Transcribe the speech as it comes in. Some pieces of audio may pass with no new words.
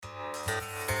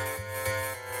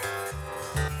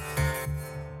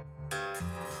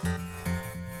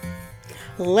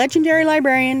legendary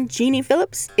librarian Jeannie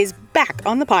Phillips is back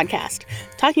on the podcast,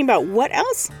 talking about what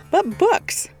else but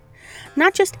books.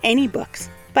 Not just any books,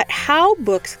 but how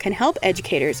books can help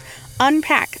educators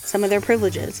unpack some of their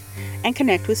privileges and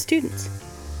connect with students.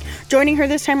 Joining her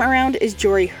this time around is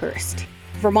Jory Hearst,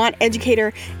 Vermont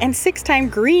educator and 6-time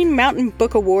Green Mountain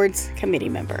Book Awards committee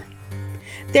member.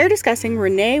 They're discussing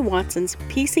Renee Watson's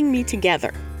Piecing Me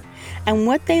Together and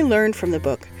what they learned from the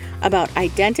book about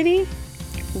identity,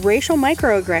 racial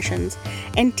microaggressions,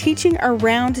 and teaching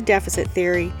around deficit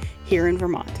theory here in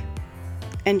Vermont.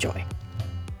 Enjoy.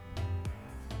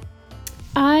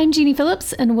 I'm Jeannie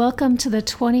Phillips, and welcome to the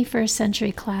 21st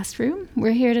Century Classroom.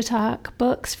 We're here to talk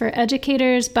books for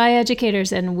educators, by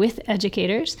educators, and with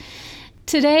educators.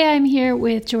 Today I'm here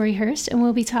with Jory Hearst, and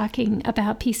we'll be talking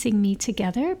about Piecing Me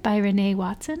Together by Renee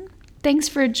Watson. Thanks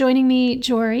for joining me,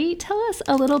 Jory. Tell us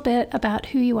a little bit about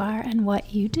who you are and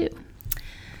what you do.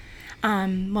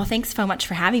 Well, thanks so much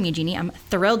for having me, Jeannie. I'm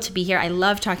thrilled to be here. I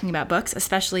love talking about books,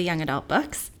 especially young adult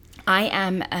books. I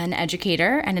am an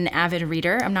educator and an avid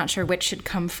reader. I'm not sure which should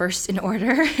come first in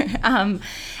order.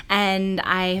 And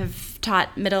I have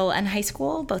taught middle and high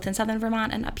school, both in Southern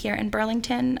Vermont and up here in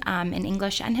Burlington, in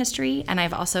English and history. And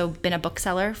I've also been a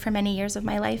bookseller for many years of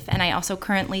my life. And I also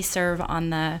currently serve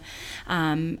on the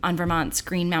on Vermont's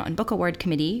Green Mountain Book Award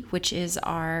Committee, which is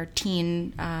our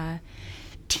teen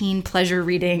pleasure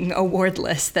reading award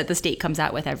list that the state comes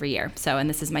out with every year. And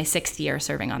this is my 6th year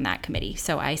serving on that committee.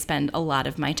 So I spend a lot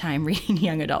of my time reading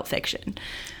young adult fiction.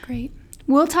 Great.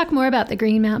 We'll talk more about the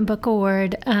Green Mountain Book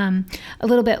Award a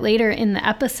little bit later in the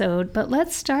episode, but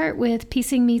let's start with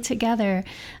Piecing Me Together.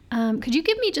 Could you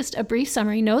give me just a brief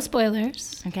summary, no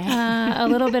spoilers, Okay. A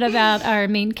little bit about our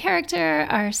main character,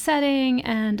 our setting,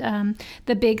 and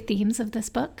the big themes of this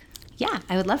book? Yeah,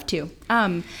 I would love to.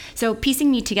 So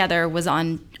Piecing Me Together was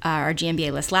on our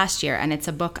GMBA list last year, and it's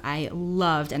a book I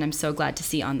loved, and I'm so glad to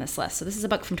see on this list. So this is a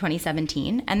book from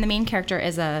 2017, and the main character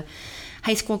is a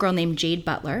high school girl named Jade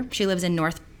Butler. She lives in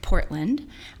North Portland,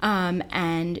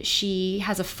 and she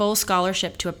has a full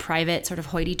scholarship to a private, sort of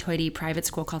hoity-toity private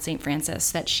school called St.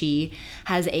 Francis, that she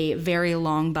has a very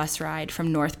long bus ride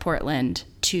from North Portland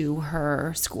to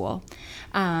her school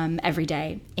every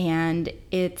day. And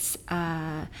it's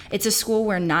a school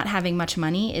where not having much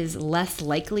money is less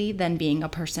likely than being a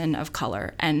person of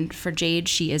color. And for Jade,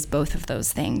 she is both of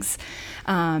those things.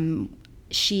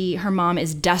 Her mom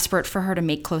is desperate for her to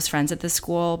make close friends at this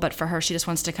school, but for her, she just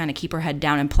wants to kind of keep her head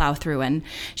down and plow through. And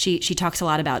she talks a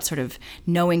lot about sort of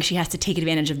knowing she has to take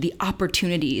advantage of the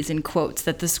opportunities, in quotes,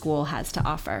 that the school has to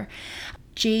offer.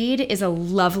 Jade is a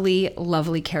lovely,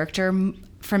 lovely character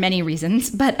for many reasons,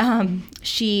 but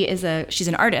she's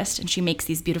an artist, and she makes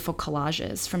these beautiful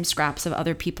collages from scraps of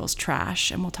other people's trash,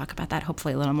 and we'll talk about that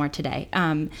hopefully a little more today.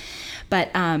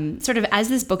 But sort of as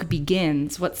this book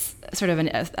begins, what's sort of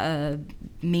a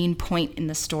main point in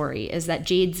the story is that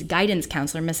Jade's guidance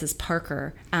counselor, Mrs.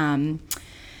 Parker,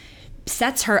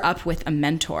 sets her up with a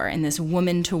mentor in this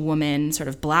woman-to-woman, sort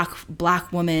of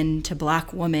black woman to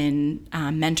black woman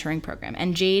mentoring program.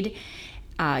 And Jade,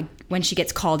 when she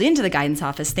gets called into the guidance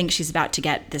office, thinks she's about to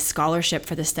get this scholarship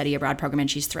for the study abroad program, and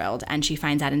she's thrilled. And she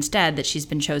finds out instead that she's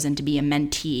been chosen to be a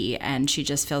mentee, and she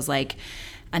just feels like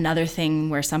another thing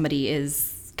where somebody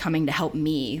is coming to help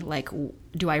me. Like,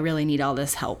 do I really need all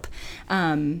this help?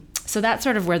 So that's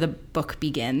sort of where the book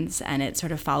begins, and it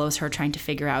sort of follows her trying to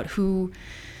figure out who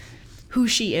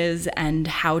she is and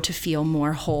how to feel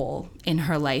more whole in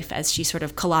her life as she's sort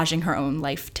of collaging her own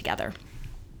life together.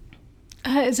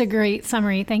 It's a great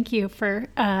summary. Thank you for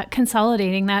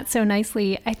consolidating that so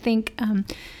nicely. I think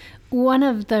one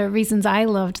of the reasons I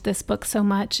loved this book so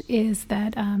much is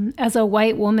that as a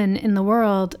white woman in the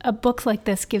world, a book like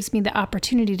this gives me the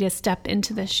opportunity to step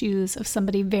into the shoes of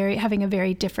somebody having a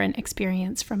very different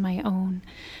experience from my own.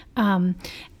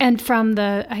 And from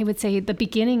I would say, the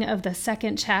beginning of the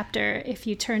second chapter, if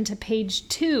you turn to page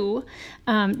 2,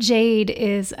 Jade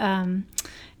is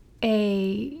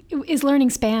learning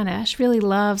Spanish, really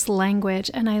loves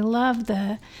language, and I love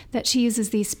that she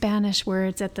uses these Spanish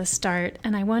words at the start.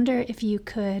 And I wonder if you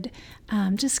could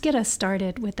just get us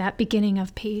started with that beginning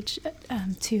of page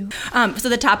 2. So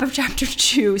the top of chapter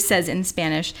 2 says in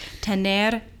Spanish,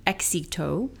 tener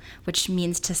éxito, which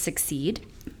means to succeed.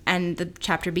 And the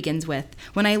chapter begins with,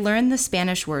 when I learned the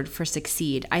Spanish word for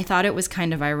succeed, I thought it was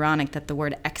kind of ironic that the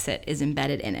word exit is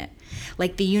embedded in it.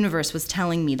 Like the universe was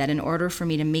telling me that in order for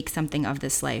me to make something of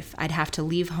this life, I'd have to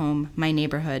leave home, my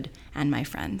neighborhood, and my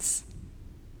friends.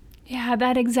 Yeah,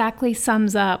 that exactly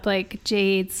sums up like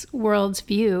Jade's world's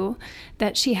view,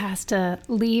 that she has to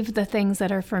leave the things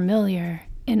that are familiar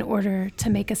in order to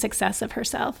make a success of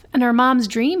herself. And her mom's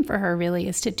dream for her really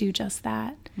is to do just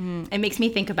that. It makes me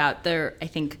think about I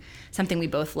think something we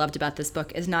both loved about this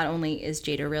book is not only is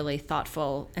Jade a really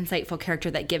thoughtful, insightful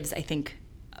character that gives, I think,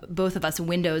 both of us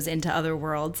windows into other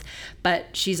worlds,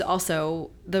 but she's also,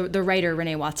 the writer,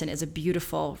 Renee Watson, is a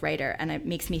beautiful writer, and it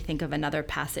makes me think of another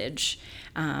passage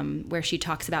where she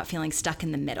talks about feeling stuck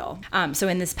in the middle. So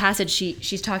in this passage,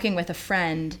 she's talking with a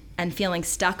friend and feeling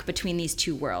stuck between these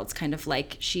two worlds, kind of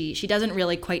like she doesn't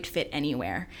really quite fit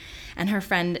anywhere. And her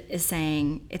friend is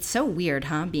saying, it's so weird,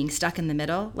 huh, being stuck in the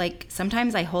middle? Like,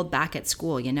 sometimes I hold back at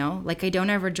school, you know? Like, I don't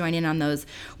ever join in on those,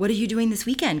 what are you doing this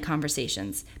weekend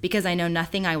conversations? Because I know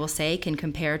nothing I will say can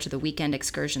compare to the weekend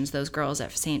excursions those girls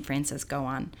at St. Francis go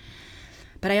on.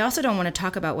 But I also don't want to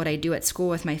talk about what I do at school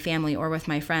with my family or with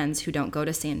my friends who don't go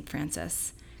to St.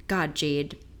 Francis. God,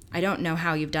 Jade, I don't know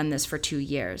how you've done this for 2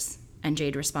 years. And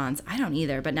Jade responds, I don't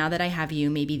either, but now that I have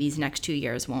you, maybe these next 2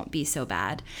 years won't be so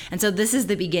bad. And so this is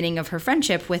the beginning of her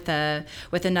friendship with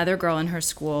another girl in her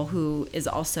school who is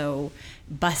also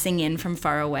busing in from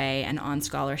far away and on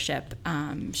scholarship.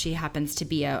 She happens to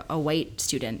be a white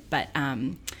student, but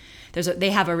they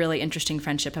have a really interesting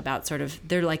friendship about sort of,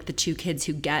 they're like the two kids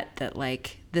who get that,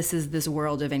 like, this is this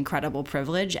world of incredible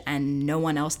privilege and no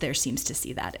one else there seems to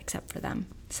see that except for them.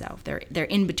 So they're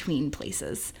in between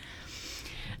places.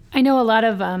 I know a lot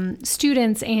of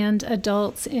students and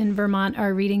adults in Vermont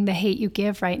are reading The Hate You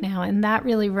Give right now, and that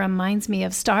really reminds me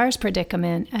of Star's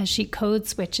predicament as she code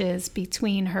switches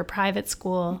between her private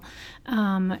school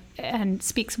and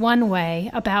speaks one way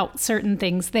about certain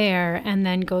things there, and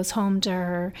then goes home to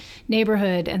her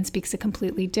neighborhood and speaks a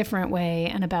completely different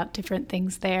way and about different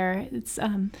things there. It's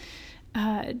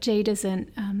Jade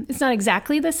isn't, it's not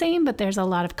exactly the same, but there's a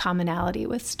lot of commonality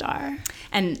with Star.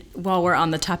 And while we're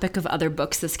on the topic of other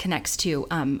books this connects to,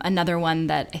 another one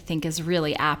that I think is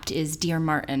really apt is Dear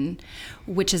Martin,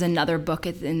 which is another book.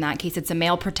 In that case, it's a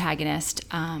male protagonist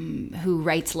who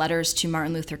writes letters to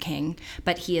Martin Luther King,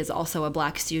 but he is also a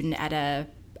Black student at a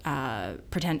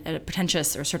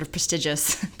pretentious or sort of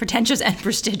pretentious and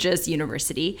prestigious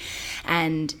university.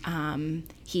 And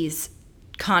he's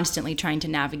constantly trying to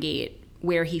navigate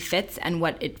where he fits, and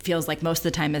what it feels like most of the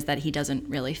time is that he doesn't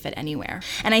really fit anywhere.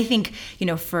 And I think,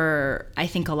 I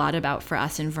think a lot about for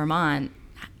us in Vermont,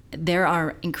 there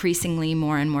are increasingly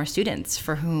more and more students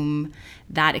for whom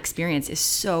that experience is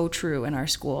so true in our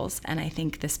schools. And I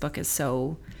think this book is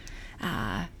so,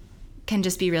 can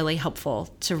just be really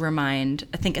helpful to remind,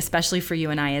 I think, especially for you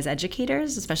and I as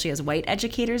educators, especially as white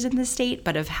educators in the state,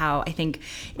 but of how I think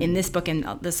in this book and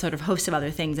this sort of host of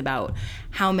other things about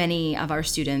how many of our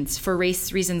students, for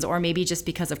race reasons or maybe just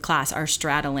because of class, are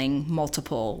straddling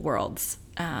multiple worlds,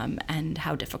 and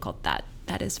how difficult that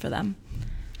is for them.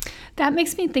 That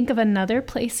makes me think of another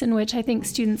place in which I think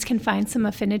students can find some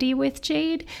affinity with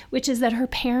Jade, which is that her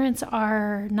parents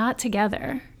are not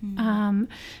together. Mm-hmm.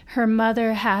 Her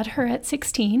mother had her at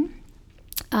 16,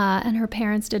 and her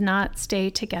parents did not stay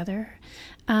together.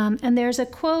 And there's a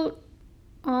quote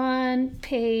on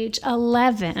page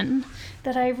 11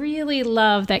 that I really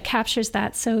love that captures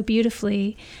that so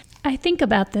beautifully. I think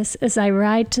about this as I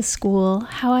ride to school,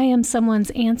 how I am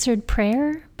someone's answered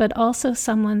prayer, but also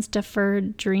someone's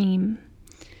deferred dream.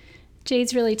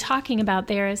 Jade's really talking about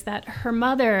there is that her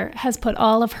mother has put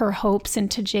all of her hopes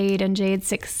into Jade and Jade's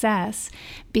success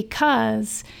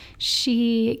because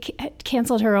she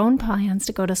canceled her own plans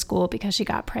to go to school because she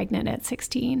got pregnant at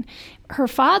 16. Her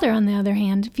father, on the other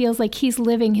hand, feels like he's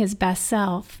living his best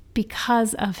self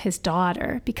because of his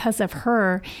daughter, because of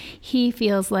her. He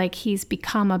feels like he's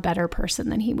become a better person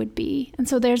than he would be. And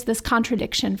so there's this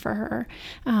contradiction for her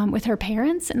with her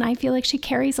parents, and I feel like she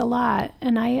carries a lot.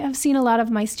 And I have seen a lot of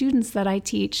my students that I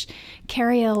teach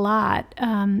carry a lot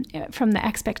from the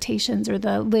expectations or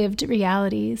the lived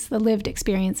realities, the lived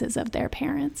experiences of their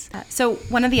parents. So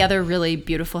one of the other really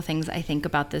beautiful things I think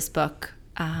about this book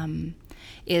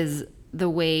is the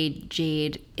way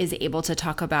Jade is able to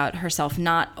talk about herself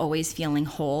not always feeling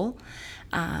whole.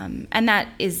 And that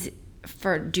is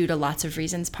due to lots of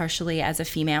reasons, partially as a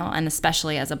female and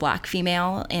especially as a Black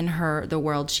female in the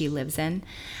world she lives in.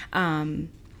 And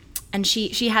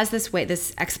she has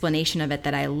this explanation of it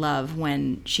that I love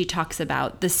when she talks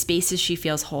about the spaces she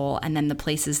feels whole and then the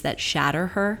places that shatter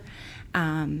her.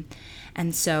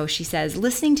 And so she says,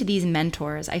 listening to these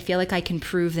mentors, I feel like I can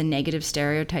prove the negative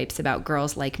stereotypes about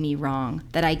girls like me wrong,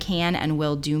 that I can and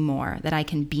will do more, that I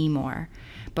can be more.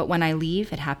 But when I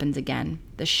leave, it happens again,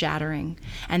 the shattering.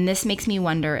 And this makes me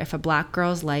wonder if a Black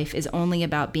girl's life is only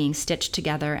about being stitched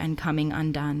together and coming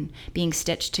undone, being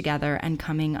stitched together and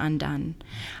coming undone.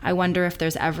 I wonder if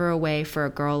there's ever a way for a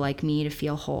girl like me to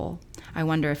feel whole. I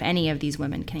wonder if any of these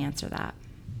women can answer that.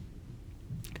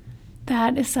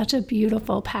 That is such a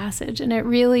beautiful passage. And it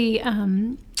really,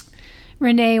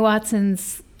 Renee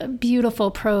Watson's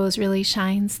beautiful prose really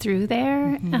shines through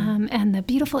there. And the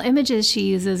beautiful images she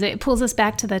uses, it pulls us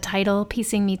back to the title,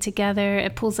 Piecing Me Together.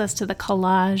 It pulls us to the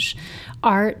collage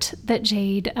art that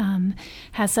Jade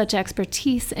has such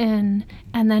expertise in.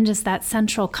 And then just that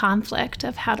central conflict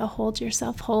of how to hold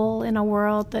yourself whole in a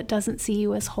world that doesn't see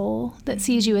you as whole, that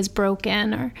sees you as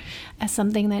broken or as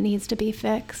something that needs to be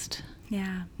fixed.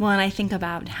 Yeah. Well, and I think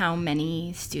about how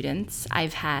many students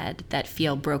I've had that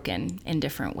feel broken in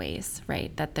different ways,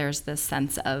 right? That there's this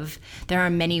sense of there are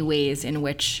many ways in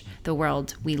which the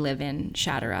world we live in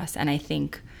shatter us. And I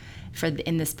think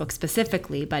in this book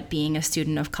specifically, but being a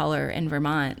student of color in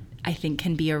Vermont, I think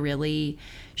can be a really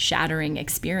shattering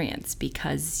experience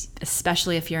because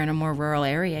especially if you're in a more rural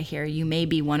area here, you may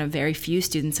be one of very few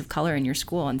students of color in your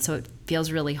school. And so it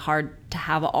feels really hard to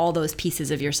have all those pieces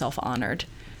of yourself honored.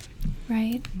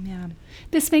 Right. Yeah.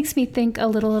 This makes me think a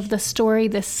little of the story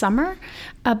this summer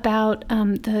about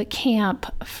the camp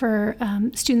for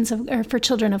for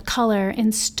children of color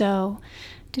in Stowe.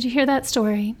 Did you hear that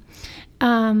story?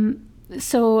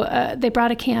 So they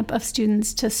brought a camp of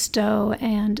students to Stowe,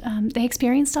 and they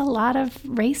experienced a lot of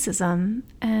racism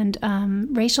and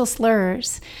racial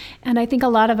slurs. And I think a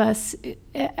lot of us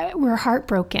were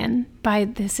heartbroken by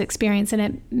this experience, and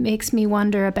it makes me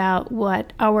wonder about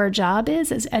what our job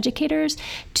is as educators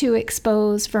to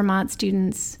expose Vermont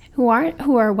students who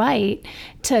are white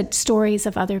to stories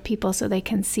of other people so they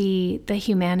can see the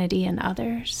humanity in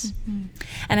others. Mm-hmm.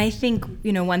 And I think,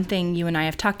 one thing you and I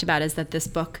have talked about is that this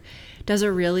book does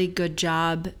a really good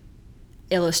job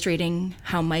illustrating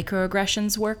how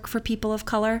microaggressions work for people of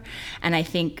color. And I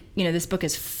think, this book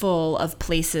is full of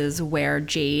places where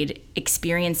Jade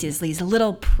experiences these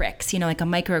little pricks, like a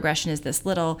microaggression is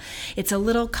it's a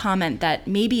little comment that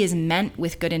maybe is meant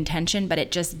with good intention, but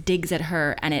it just digs at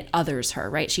her and it others her,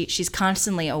 right? She's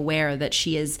constantly aware that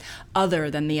she is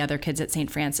other than the other kids at St.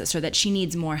 Francis, or that she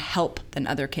needs more help than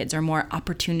other kids, or more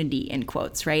opportunity in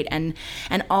quotes, right? And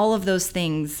all of those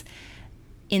things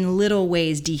in little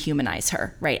ways dehumanize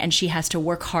her, right? And she has to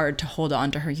work hard to hold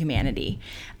on to her humanity.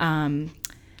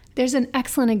 There's an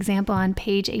excellent example on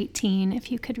page 18,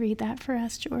 if you could read that for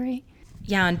us, Jory.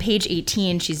 Yeah, on page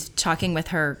 18, she's talking with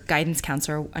her guidance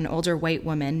counselor, an older white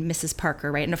woman, Mrs.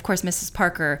 Parker, right? And of course, Mrs.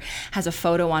 Parker has a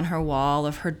photo on her wall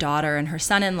of her daughter and her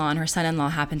son-in-law, and her son-in-law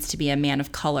happens to be a man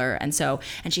of color. And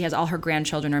she has all her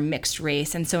grandchildren are mixed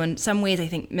race. And so in some ways, I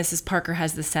think Mrs. Parker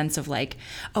has the sense of like,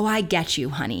 oh, I get you,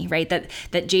 honey, right?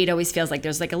 That Jade always feels like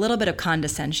there's like a little bit of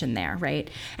condescension there, right?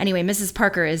 Anyway, Mrs.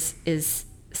 Parker is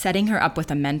setting her up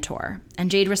with a mentor. And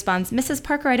Jade responds, Mrs.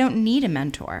 Parker, I don't need a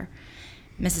mentor.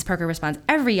 Mrs. Parker responds,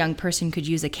 every young person could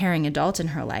use a caring adult in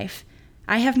her life.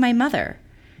 I have my mother,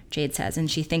 Jade says,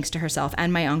 and she thinks to herself,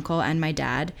 and my uncle and my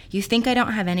dad. You think I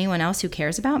don't have anyone else who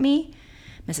cares about me?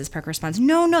 Mrs. Parker responds,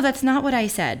 no, that's not what I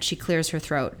said. She clears her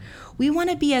throat. We want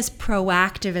to be as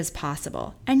proactive as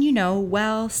possible. And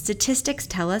statistics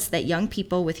tell us that young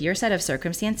people with your set of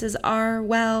circumstances are,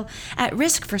 at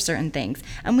risk for certain things.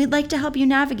 And we'd like to help you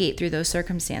navigate through those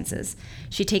circumstances.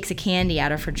 She takes a candy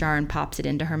out of her jar and pops it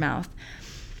into her mouth.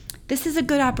 This is a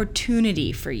good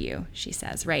opportunity for you, she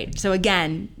says, right? So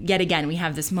yet again, we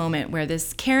have this moment where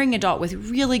this caring adult with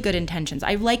really good intentions,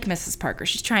 I like Mrs. Parker,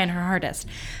 she's trying her hardest,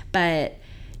 but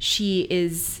she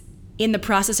is in the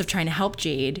process of trying to help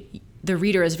Jade. The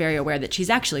reader is very aware that she's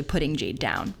actually putting Jade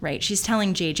down, right? She's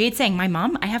telling Jade's saying, I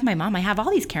have all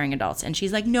these caring adults. And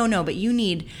she's like, no, but you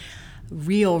need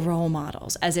real role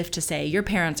models, as if to say, your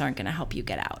parents aren't going to help you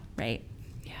get out, right?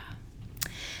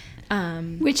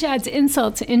 Which adds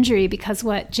insult to injury, because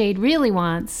what Jade really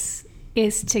wants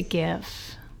is to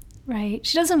give, right?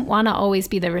 She doesn't want to always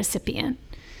be the recipient.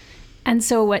 And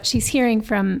so what she's hearing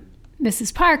from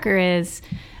Mrs. Parker is,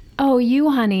 oh,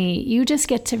 you, honey, you just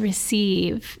get to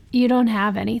receive. You don't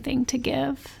have anything to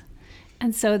give.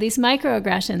 And so these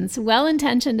microaggressions,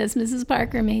 well-intentioned as Mrs.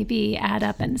 Parker may be, add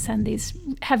up and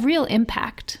have real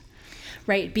impact.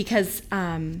 Right, because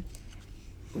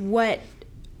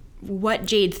what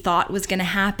Jade thought was going to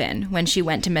happen when she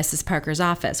went to Mrs. Parker's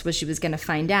office was she was going to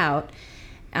find out,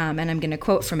 and I'm going to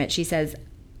quote from it. She says,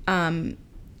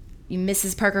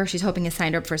 Mrs. Parker, she's hoping, has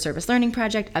signed her up for a service learning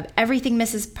project. Of everything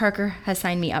Mrs. Parker has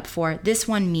signed me up for, this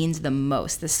one means the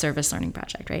most, this service learning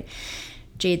project, right?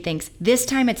 Jade thinks, this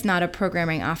time it's not a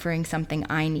programming offering something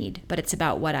I need, but it's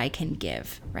about what I can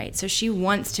give, right? So she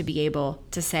wants to be able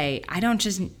to say, I don't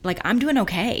just, I'm doing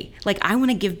okay. I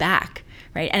want to give back.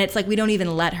 Right? And it's like we don't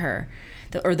even let her,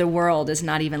 or the world is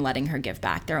not even letting her give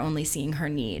back. They're only seeing her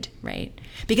need, right?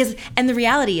 And the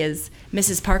reality is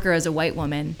Mrs. Parker, as a white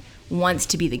woman, wants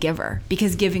to be the giver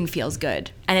because giving feels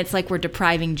good. And it's like we're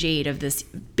depriving Jade of this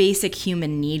basic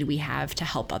human need we have to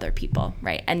help other people,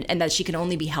 right? And that she can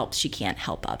only be helped, she can't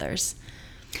help others.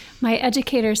 My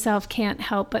educator self can't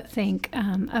help but think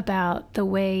about the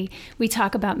way we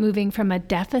talk about moving from a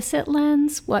deficit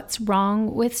lens, what's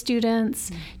wrong with students,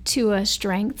 to a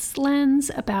strengths lens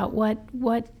about what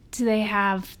do they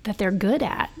have that they're good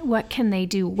at? What can they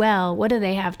do well? What do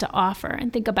they have to offer?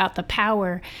 And think about the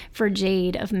power for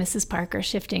Jade of Mrs. Parker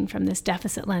shifting from this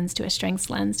deficit lens to a strengths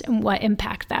lens and what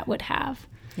impact that would have.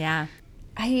 Yeah.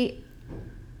 Can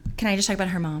I just talk about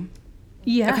her mom?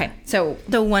 Yeah. Okay. So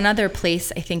the one other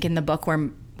place I think in the book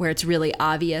where it's really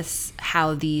obvious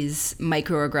how these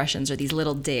microaggressions or these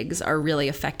little digs are really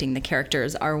affecting the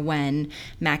characters are when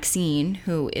Maxine,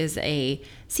 who is a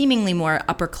seemingly more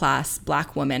upper class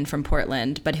black woman from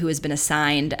Portland, but who has been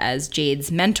assigned as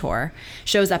Jade's mentor,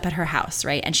 shows up at her house,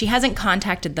 right? And she hasn't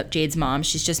contacted Jade's mom.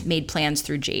 She's just made plans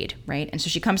through Jade, right? And so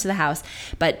she comes to the house,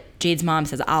 but Jade's mom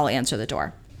says, "I'll answer the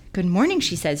door." "Good morning,"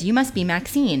 she says. "You must be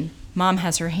Maxine." Mom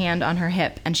has her hand on her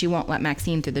hip, and she won't let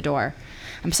Maxine through the door.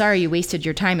 "I'm sorry you wasted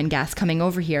your time and gas coming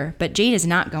over here, but Jade is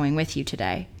not going with you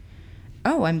today."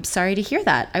 "Oh, I'm sorry to hear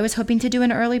that. I was hoping to do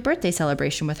an early birthday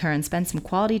celebration with her and spend some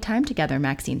quality time together,"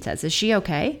 Maxine says. "Is she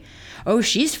okay?" "Oh,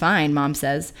 she's fine," Mom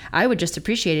says. "I would just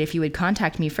appreciate it if you would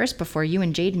contact me first before you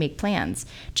and Jade make plans.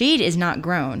 Jade is not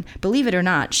grown. Believe it or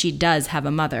not, she does have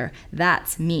a mother.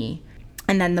 That's me."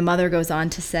 And then the mother goes on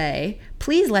to say,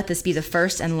 "Please let this be the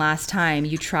first and last time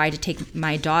you try to take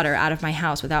my daughter out of my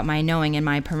house without my knowing and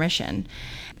my permission."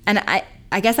 And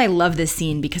I guess I love this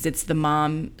scene because it's the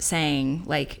mom saying,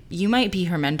 like, you might be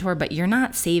her mentor, but you're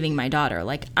not saving my daughter.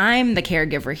 Like, I'm the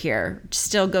caregiver here.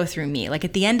 Still go through me. Like,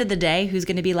 at the end of the day, who's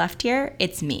going to be left here?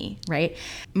 It's me, right?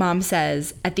 Mom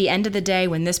says, at the end of the day,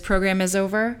 when this program is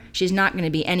over, she's not going to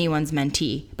be anyone's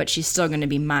mentee, but she's still going to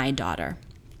be my daughter.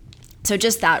 So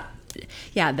just that,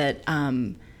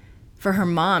 for her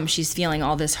mom, she's feeling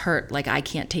all this hurt, like I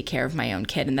can't take care of my own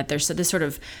kid, and that there's this sort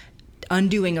of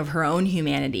undoing of her own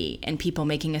humanity and people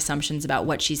making assumptions about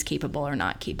what she's capable or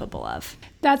not capable of.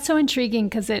 That's so intriguing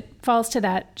because it falls to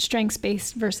that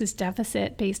strengths-based versus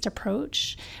deficit-based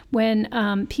approach.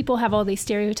 When people have all these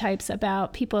stereotypes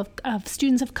about people of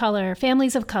students of color,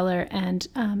 families of color, and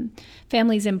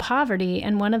families in poverty,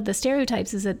 and one of the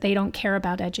stereotypes is that they don't care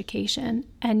about education.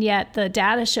 And yet the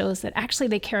data shows that actually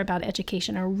they care about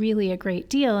education a really a great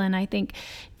deal. And I think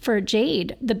for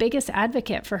Jade, the biggest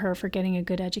advocate for her for getting a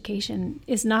good education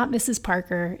is not Mrs.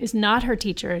 Parker, is not her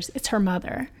teachers, it's her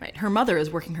mother. Right. Her mother is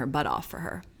working her butt off for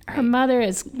her. Right. Her mother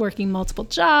is working multiple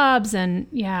jobs and,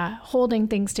 holding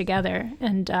things together.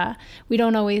 And we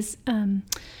don't always,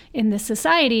 in this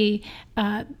society,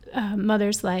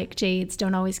 mothers like Jade's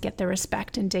don't always get the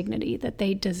respect and dignity that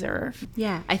they deserve.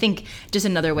 Yeah, I think just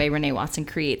another way Renee Watson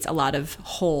creates a lot of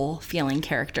whole feeling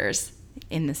characters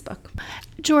in this book.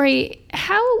 Jory,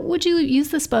 how would you use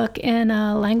this book in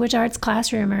a language arts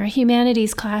classroom or a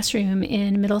humanities classroom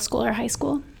in middle school or high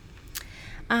school?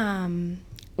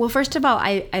 Well, first of all,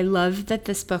 I love that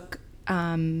this book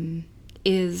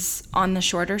is on the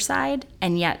shorter side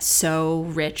and yet so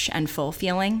rich and full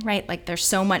feeling, right? Like there's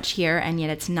so much here and yet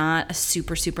it's not a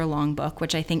super, super long book,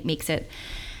 which I think makes it,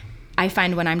 I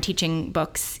find when I'm teaching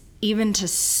books, even to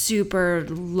super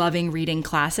loving reading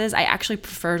classes, I actually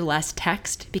prefer less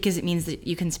text because it means that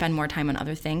you can spend more time on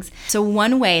other things. So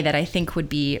one way that I think would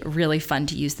be really fun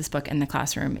to use this book in the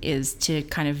classroom is to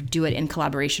kind of do it in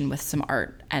collaboration with some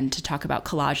art and to talk about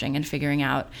collaging and figuring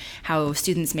out how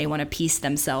students may want to piece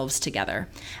themselves together.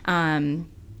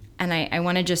 And I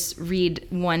want to just read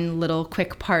one little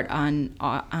quick part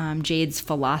on Jade's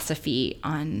philosophy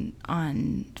on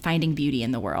finding beauty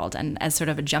in the world and as sort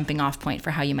of a jumping off point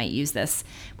for how you might use this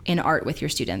in art with your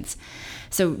students.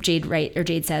 So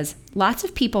Jade says, "Lots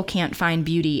of people can't find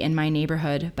beauty in my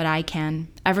neighborhood, but I can.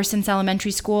 Ever since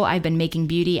elementary school, I've been making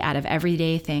beauty out of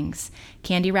everyday things.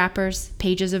 Candy wrappers,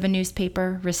 pages of a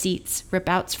newspaper, receipts,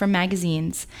 rip-outs from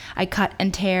magazines. I cut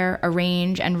and tear,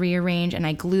 arrange and rearrange, and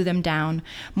I glue them down,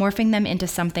 morphing them into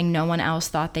something no one else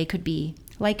thought they could be.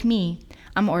 Like me.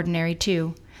 I'm ordinary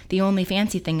too. The only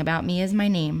fancy thing about me is my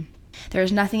name. There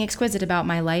is nothing exquisite about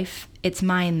my life. It's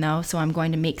mine, though, so I'm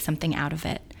going to make something out of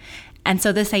it." And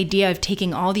so this idea of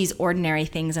taking all these ordinary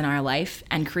things in our life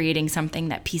and creating something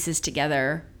that pieces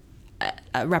together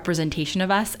a representation of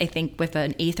us, I think with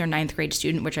an 8th or 9th grade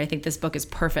student, which I think this book is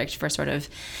perfect for sort of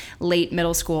late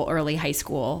middle school, early high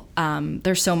school.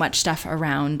 There's so much stuff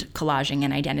around collaging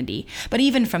and identity. But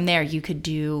even from there, you could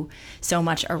do so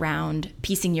much around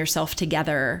piecing yourself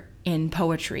together in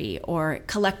poetry, or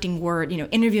collecting word,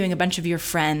 interviewing a bunch of your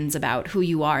friends about who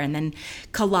you are and then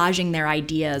collaging their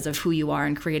ideas of who you are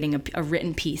and creating a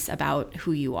written piece about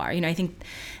who you are. I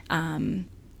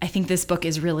think this book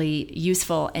is really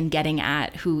useful in getting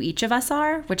at who each of us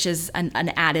are, which is an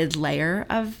added layer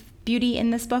of beauty in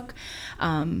this book.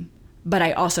 But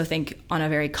I also think on a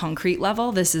very concrete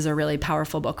level, this is a really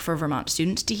powerful book for Vermont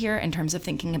students to hear in terms of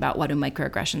thinking about what do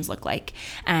microaggressions look like.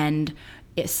 And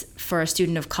it's for a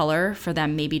student of color, for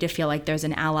them maybe to feel like there's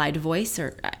an allied voice,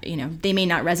 or, they may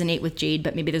not resonate with Jade,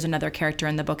 but maybe there's another character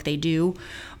in the book they do,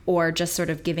 or just sort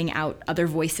of giving out other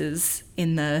voices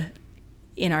in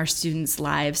our students'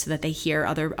 lives so that they hear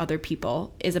other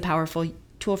people is a powerful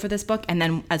tool for this book. And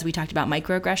then, as we talked about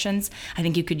microaggressions, I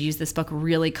think you could use this book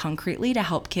really concretely to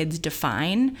help kids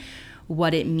define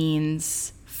what it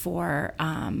means for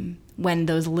when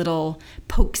those little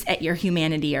pokes at your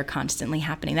humanity are constantly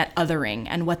happening, that othering,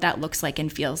 and what that looks like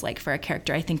and feels like for a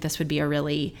character. I think this would be a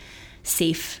really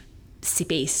safe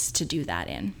space to do that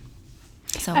in.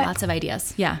 So lots of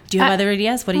ideas. Yeah. Do you have other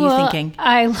ideas? What are you thinking?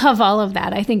 I love all of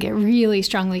that. I think it really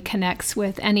strongly connects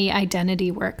with any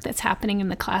identity work that's happening in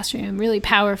the classroom, really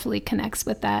powerfully connects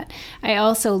with that. I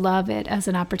also love it as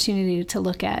an opportunity to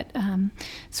look at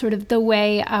sort of the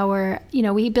way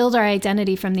we build our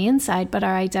identity from the inside, but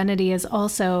our identity is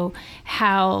also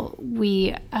how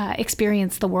we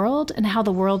experience the world and how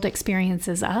the world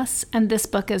experiences us. And this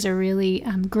book is a really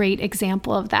great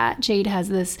example of that. Jade has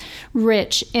this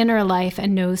rich inner life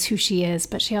and knows who she is,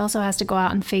 but she also has to go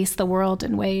out and face the world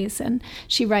in ways. And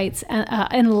she writes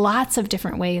in lots of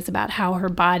different ways about how her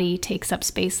body takes up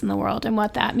space in the world and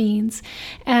what that means.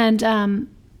 And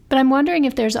but I'm wondering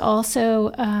if there's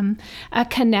also a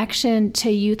connection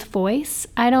to youth voice.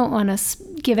 I don't want to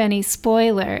give any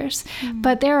spoilers,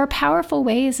 but there are powerful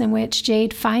ways in which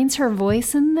Jade finds her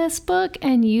voice in this book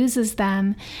and uses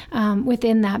them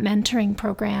within that mentoring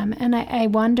program. And I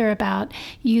wonder about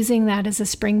using that as a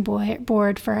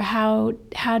springboard for how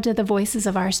do the voices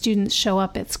of our students show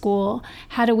up at school?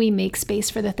 How do we make space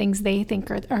for the things they think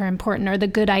are important, or the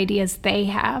good ideas they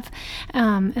have?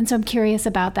 And so I'm curious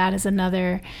about that as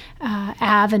another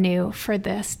avenue for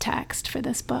this text, for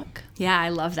this book. Yeah, I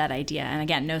love that idea. And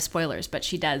again, no spoilers, but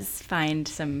she does find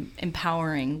some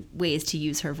empowering ways to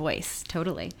use her voice.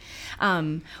 Totally.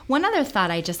 One other thought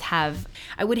I just have,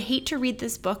 I would hate to read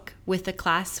this book with a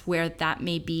class where that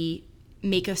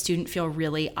make a student feel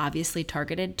really obviously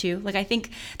targeted too. Like, I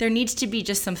think there needs to be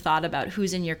just some thought about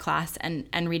who's in your class and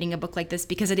reading a book like this,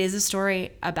 because it is a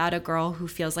story about a girl who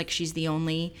feels like she's the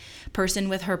only person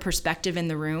with her perspective in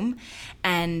the room.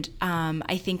 And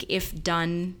I think if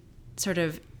done sort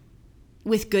of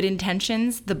with good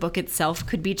intentions, the book itself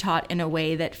could be taught in a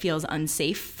way that feels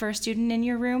unsafe for a student in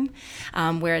your room,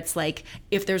 where it's like,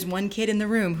 if there's one kid in the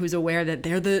room who's aware that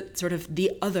they're the sort of the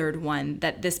othered one,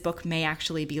 that this book may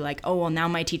actually be like, oh, well, now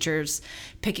my teacher's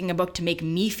picking a book to make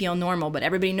me feel normal, but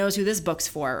everybody knows who this book's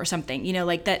for, or something,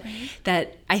 like that. Right.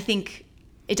 That I think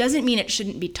it doesn't mean it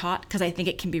shouldn't be taught, because I think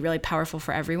it can be really powerful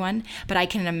for everyone. But I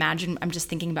can imagine, I'm just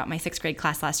thinking about my 6th grade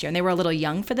class last year, and they were a little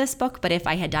young for this book, but if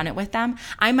I had done it with them,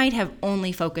 I might have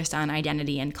only focused on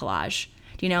identity and collage.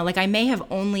 Like, I may have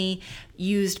only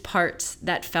used parts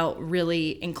that felt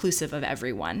really inclusive of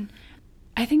everyone.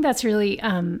 I think that's really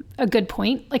a good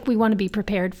point. Like, we want to be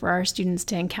prepared for our students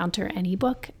to encounter any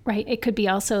book, right? It could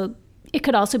also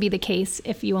be the case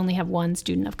if you only have one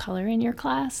student of color in your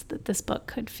class, that this book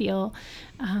could feel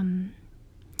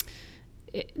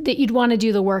that you'd want to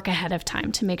do the work ahead of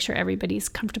time to make sure everybody's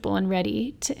comfortable and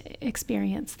ready to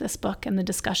experience this book and the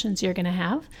discussions you're going to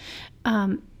have.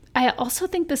 I also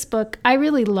think this book, I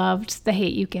really loved The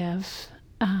Hate U Give.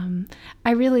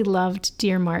 I really loved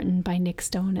Dear Martin by Nick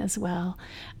Stone as well.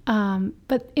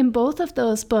 But in both of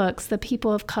those books, the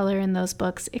people of color in those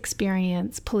books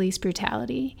experience police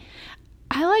brutality.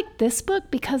 I like this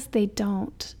book because they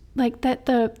don't. Like, that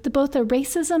both the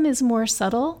racism is more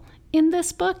subtle in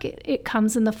this book. It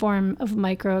comes in the form of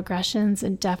microaggressions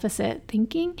and deficit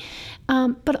thinking,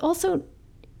 but also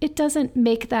it doesn't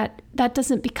make that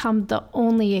doesn't become the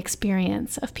only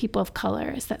experience of people of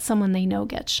color, is that someone they know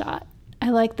gets shot.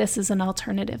 I like this as an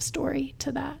alternative story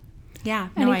to that. Yeah,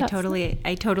 no, I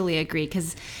totally agree,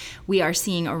 because we are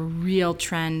seeing a real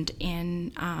trend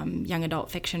in young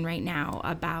adult fiction right now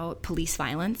about police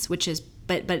violence, which is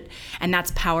and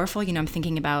that's powerful. I'm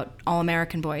thinking about All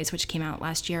American Boys, which came out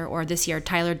last year, or this year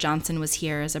Tyler Johnson Was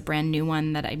Here as a brand new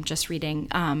one that I'm just reading,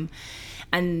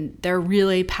 and they're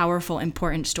really powerful,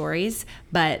 important stories,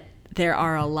 but there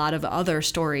are a lot of other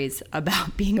stories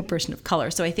about being a person of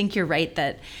color. So I think you're right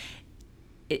that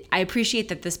I appreciate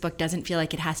that this book doesn't feel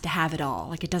like it has to have it all.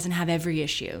 Like it doesn't have every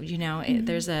issue, you know.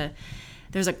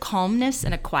 There's a calmness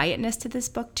and a quietness to this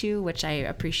book too, which I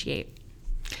appreciate.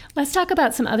 Let's talk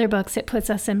about some other books it puts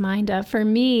us in mind of. For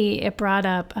me, it brought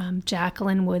up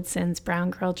Jacqueline Woodson's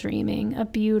Brown Girl Dreaming, a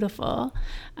beautiful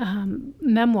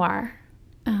memoir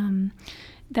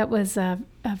that was a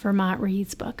Vermont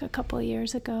Reads book a couple of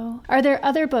years ago. Are there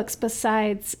other books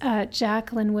besides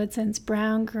Jacqueline Woodson's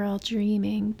Brown Girl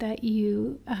Dreaming that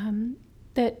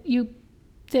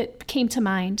that came to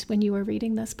mind when you were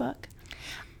reading this book?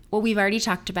 Well, we've already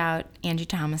talked about Angie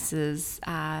Thomas's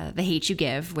The Hate You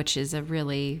Give, which is a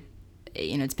really,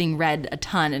 it's being read a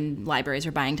ton and libraries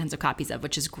are buying tons of copies of,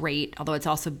 which is great, although it's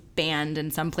also banned in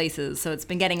some places, so it's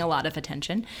been getting a lot of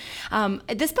attention.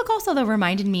 This book also, though,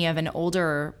 reminded me of an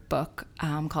older book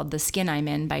called The Skin I'm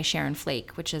In by Sharon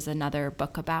Flake, which is another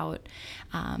book about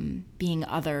being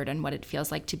othered and what it feels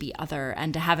like to be other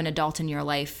and to have an adult in your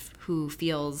life who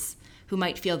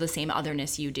might feel the same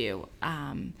otherness you do.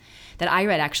 That I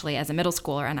read actually as a middle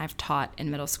schooler, and I've taught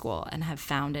in middle school and have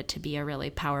found it to be a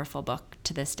really powerful book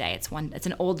to this day. It's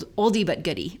an oldie but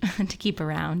goodie to keep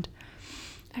around.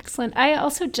 Excellent. I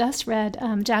also just read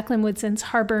Jacqueline Woodson's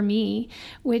Harbor Me,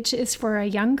 which is for a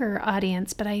younger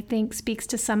audience, but I think speaks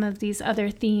to some of these other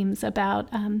themes about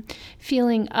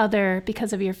feeling other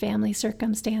because of your family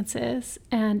circumstances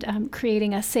and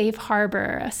creating a safe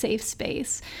harbor, a safe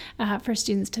space for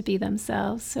students to be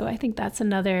themselves. So I think that's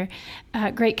another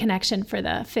great connection for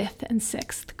the 5th and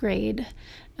 6th grade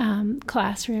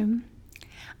classroom.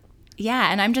 Yeah,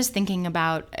 and I'm just thinking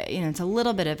about, it's a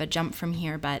little bit of a jump from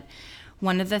here, but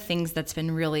one of the things that's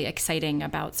been really exciting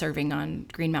about serving on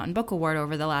Green Mountain Book Award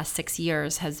over the last 6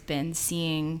 years has been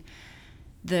seeing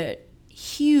the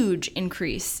huge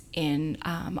increase in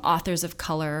authors of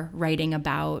color writing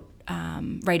about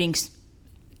writing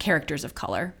characters of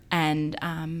color. And,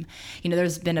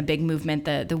 there's been a big movement.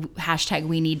 The hashtag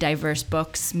We Need Diverse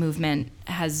Books movement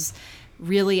has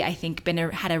really, I think,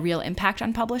 had a real impact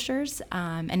on publishers,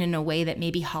 and in a way that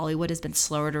maybe Hollywood has been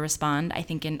slower to respond. I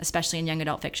think, especially in young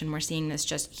adult fiction, we're seeing this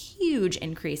just huge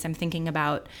increase. I'm thinking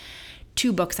about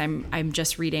 2 books I'm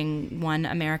just reading. One,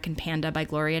 American Panda by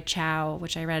Gloria Chow,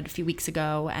 which I read a few weeks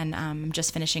ago, and I'm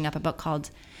just finishing up a book called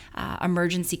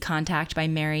Emergency Contact by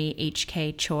Mary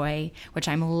H.K. Choi, which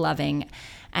I'm loving.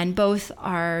 And both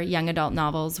are young adult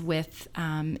novels with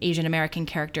Asian American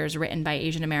characters written by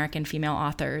Asian American female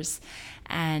authors.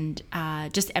 And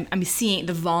I'm seeing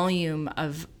the volume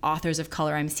of authors of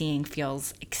color I'm seeing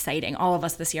feels exciting. All of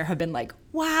us this year have been like,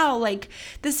 wow, like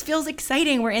this feels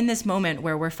exciting. We're in this moment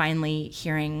where we're finally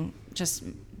hearing just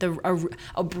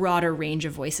a broader range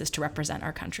of voices to represent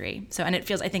our country. So, and it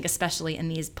feels, I think, especially in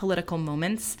these political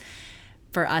moments,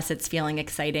 for us, it's feeling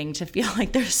exciting to feel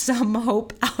like there's some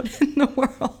hope out in the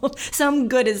world. Some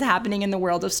good is happening in the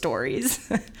world of stories.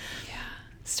 Yeah,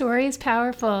 story is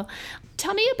powerful.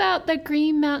 Tell me about the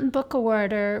Green Mountain Book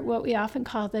Award, or what we often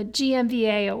call the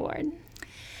GMBA Award.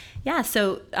 Yeah,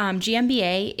 so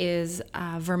GMBA is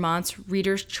Vermont's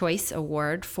Reader's Choice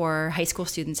Award for high school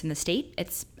students in the state.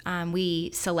 It's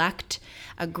we select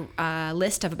a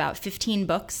list of about 15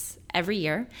 books every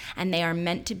year, and they are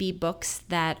meant to be books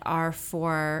that are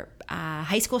for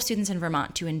high school students in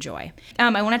Vermont to enjoy.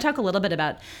 I want to talk a little bit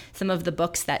about some of the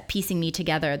books that Piecing Me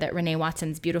Together, that Renee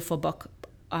Watson's beautiful book,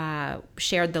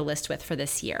 shared the list with for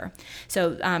this year. So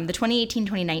the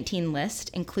 2018-2019 list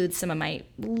includes some of my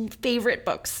favorite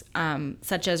books,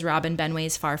 such as Robin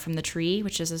Benway's Far from the Tree,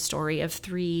 which is a story of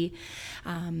three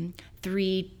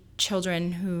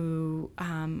children who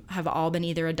have all been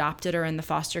either adopted or in the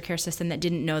foster care system that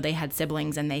didn't know they had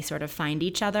siblings, and they sort of find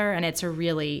each other. And it's a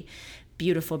really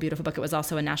beautiful, beautiful book. It was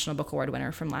also a National Book Award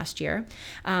winner from last year.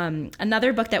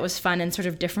 Another book that was fun and sort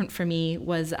of different for me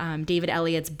was David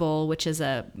Eliot's Bull, which is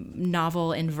a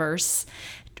novel in verse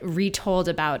retold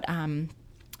about a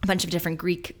bunch of different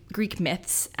Greek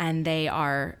myths, and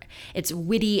it's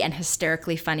witty and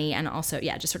hysterically funny, and also,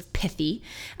 just sort of pithy.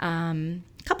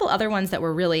 A couple other ones that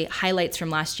were really highlights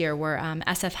from last year were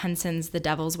S.F. Henson's The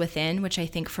Devil's Within, which I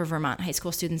think for Vermont high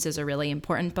school students is a really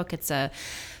important book. It's a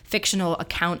fictional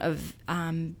account of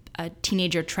a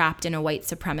teenager trapped in a white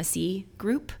supremacy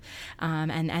group,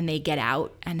 and they get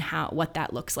out, and what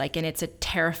that looks like. And it's a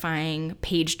terrifying,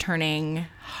 page-turning,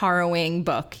 harrowing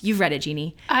book. You've read it,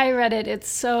 Jeannie. I read it. It's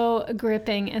so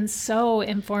gripping and so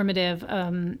informative.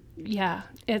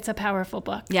 It's a powerful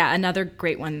book. Yeah, another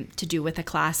great one to do with a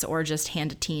class or just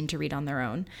hand a teen to read on their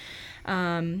own.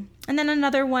 And then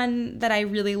another one that I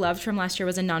really loved from last year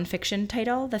was a nonfiction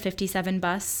title, The 57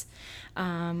 Bus,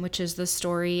 which is the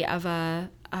story of a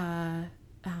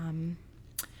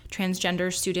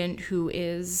transgender student who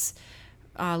is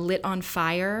lit on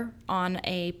fire on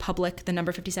the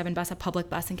number 57 bus, a public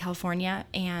bus in California,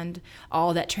 and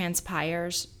all that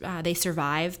transpires, they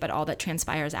survive, but all that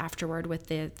transpires afterward with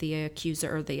the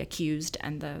accuser or the accused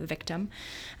and the victim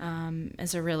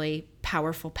is a really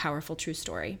powerful true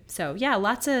story. So yeah,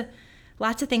 lots of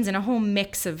things and a whole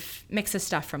mix of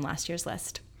stuff from last year's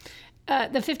list.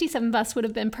 The 57 bus would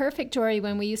have been perfect, Jory.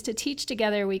 When we used to teach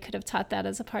together, we could have taught that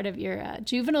as a part of your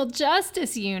juvenile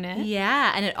justice unit.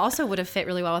 Yeah, and it also would have fit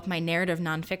really well with my narrative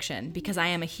nonfiction, because I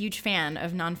am a huge fan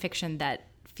of nonfiction that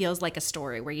feels like a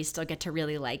story, where you still get to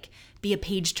really like be a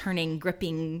page-turning,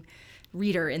 gripping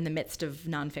reader in the midst of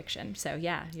nonfiction. So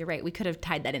yeah, you're right. We could have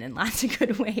tied that in lots of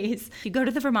good ways. If you go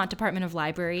to the Vermont Department of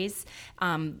Libraries, the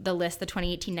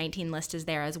 2018-19 list is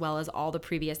there, as well as all the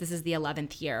previous, this is the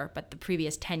 11th year, but the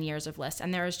previous 10 years of lists.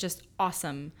 And there is just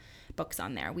awesome books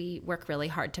on there. We work really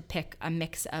hard to pick a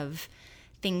mix of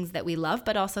things that we love,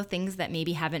 but also things that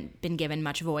maybe haven't been given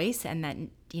much voice and that,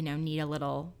 need a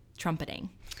little trumpeting.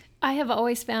 I have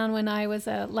always found, when I was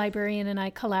a librarian and I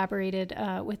collaborated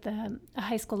with a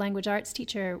high school language arts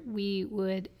teacher, we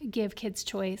would give kids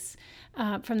choice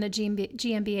from the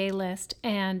GMBA list,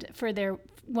 and for their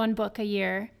one book a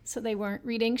year. So they weren't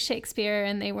reading Shakespeare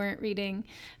and they weren't reading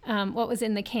what was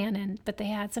in the canon, but they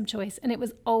had some choice. And it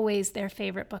was always their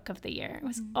favorite book of the year. It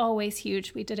was always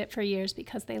huge. We did it for years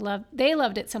because they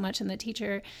loved it so much, and the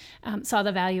teacher saw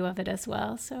the value of it as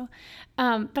well. So,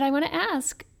 but I want to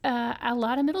ask, a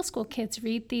lot of middle school kids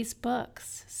read these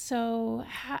books. So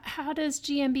how does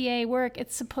GMBA work?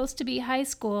 It's supposed to be high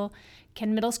school.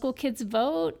 Can middle school kids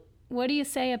vote? What do you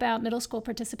say about middle school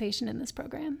participation in this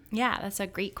program? Yeah, that's a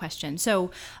great question.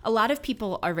 So a lot of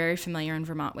people are very familiar in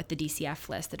Vermont with the DCF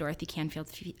list, the Dorothy Canfield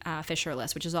Fisher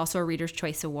list, which is also a Reader's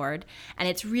Choice Award. And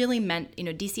it's really meant,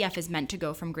 DCF is meant to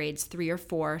go from grades 3 or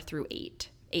 4 through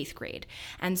 8th grade.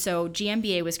 And so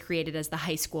GMBA was created as the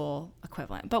high school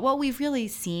equivalent. But what we've really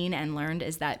seen and learned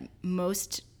is that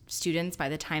most students, by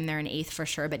the time they're in 8th for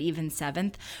sure, but even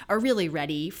 7th, are really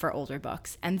ready for older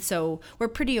books. And so we're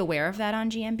pretty aware of that on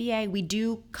GMBA. We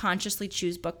do consciously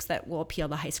choose books that will appeal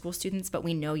to high school students, but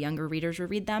we know younger readers will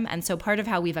read them. And so part of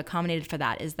how we've accommodated for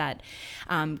that is that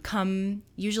come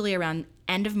usually around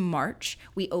end of March,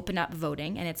 we open up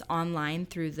voting, and it's online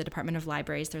through the Department of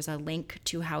Libraries. There's a link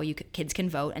to how kids can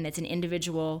vote, and it's an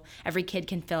individual, every kid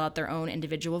can fill out their own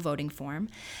individual voting form.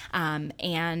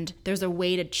 And there's a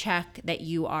way to check that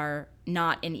you are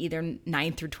not in either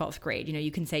 9th through 12th grade.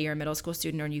 You can say you're a middle school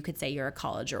student, or you could say you're a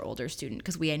college or older student,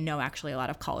 because we know actually a lot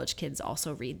of college kids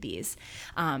also read these.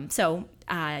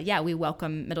 We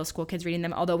welcome middle school kids reading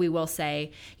them, although we will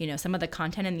say, some of the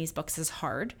content in these books is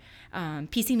hard.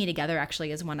 Piecing Me Together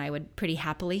actually is one I would pretty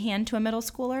happily hand to a middle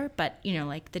schooler, but,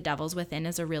 like The Devil's Within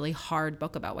is a really hard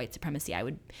book about white supremacy.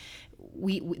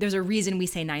 There's a reason we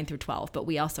say 9 through 12, but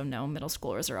we also know middle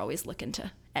schoolers are always looking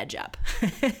to edge up.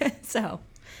 So...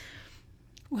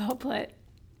 Well put.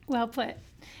 Well put.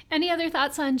 Any other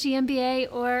thoughts on GMBA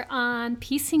or on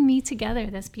Piecing Me Together,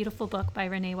 this beautiful book by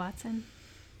Renee Watson?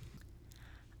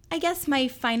 I guess my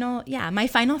final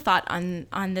thought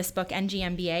on this book and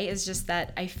GMBA is just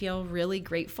that I feel really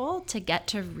grateful to get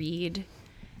to read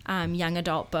young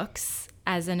adult books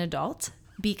as an adult,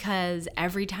 because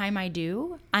every time I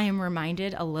do, I am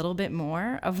reminded a little bit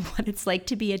more of what it's like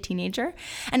to be a teenager.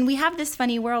 And we have this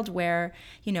funny world where,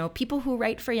 people who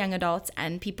write for young adults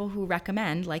and people who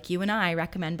recommend, like you and I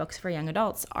recommend books for young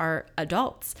adults, are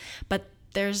adults. But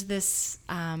there's this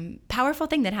powerful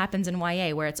thing that happens in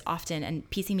YA where it's often, and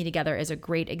Piecing Me Together is a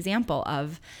great example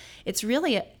of, it's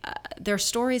really, their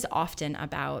stories often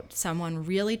about someone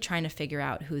really trying to figure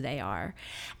out who they are.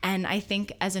 And I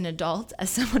think as an adult, as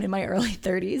someone in my early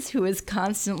 30s who is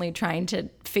constantly trying to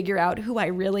figure out who I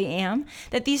really am,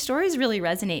 that these stories really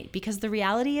resonate, because the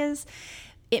reality is,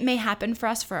 it may happen for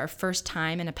us for our first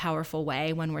time in a powerful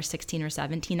way when we're 16 or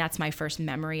 17. That's my first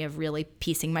memory of really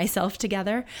piecing myself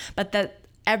together. But that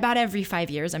about every 5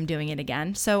 years, I'm doing it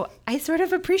again. So I sort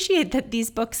of appreciate that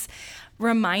these books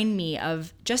remind me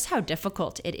of just how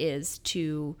difficult it is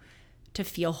to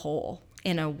feel whole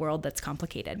in a world that's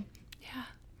complicated. Yeah.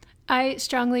 I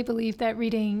strongly believe that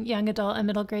reading young adult and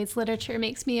middle grades literature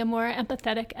makes me a more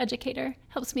empathetic educator,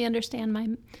 helps me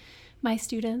understand my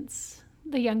students,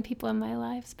 the young people in my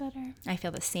lives better. I feel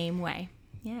the same way.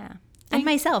 Yeah. And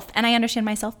myself. And I understand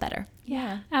myself better.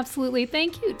 Yeah, absolutely.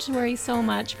 Thank you, Jory, so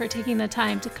much for taking the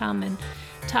time to come and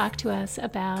talk to us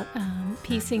about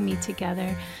Piecing Me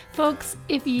Together. Folks,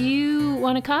 if you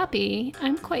want a copy,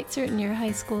 I'm quite certain your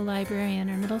high school librarian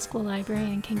or middle school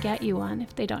librarian can get you one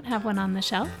if they don't have one on the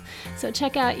shelf. So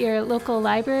check out your local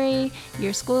library,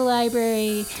 your school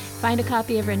library, find a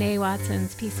copy of Renee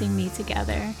Watson's Piecing Me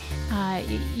Together.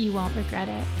 You won't regret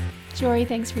it. Jory,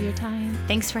 thanks for your time.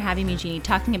 Thanks for having me, Jeannie.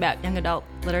 Talking about young adult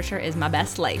literature is my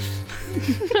best life.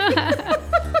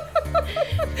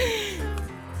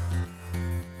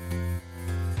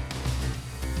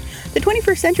 The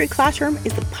 21st Century Classroom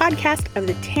is the podcast of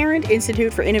the Tarrant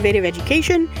Institute for Innovative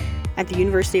Education at the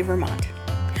University of Vermont.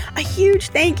 A huge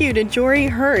thank you to Jory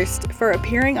Hearst for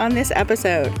appearing on this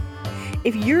episode.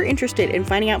 If you're interested in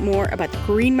finding out more about the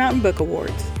Green Mountain Book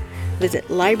Awards, visit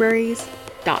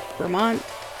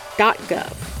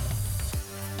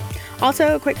libraries.vermont.gov.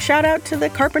 Also, a quick shout out to the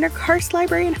Carpenter Hearst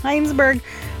Library in Heinsberg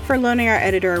for loaning our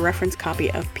editor a reference copy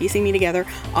of Piecing Me Together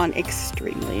on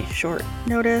extremely short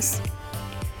notice.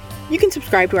 You can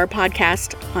subscribe to our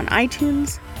podcast on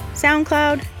iTunes,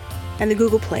 SoundCloud, and the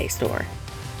Google Play Store.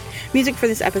 Music for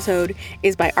this episode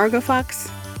is by Argo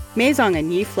Fox, Maison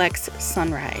and Yiflex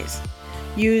Sunrise,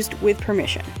 used with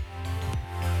permission.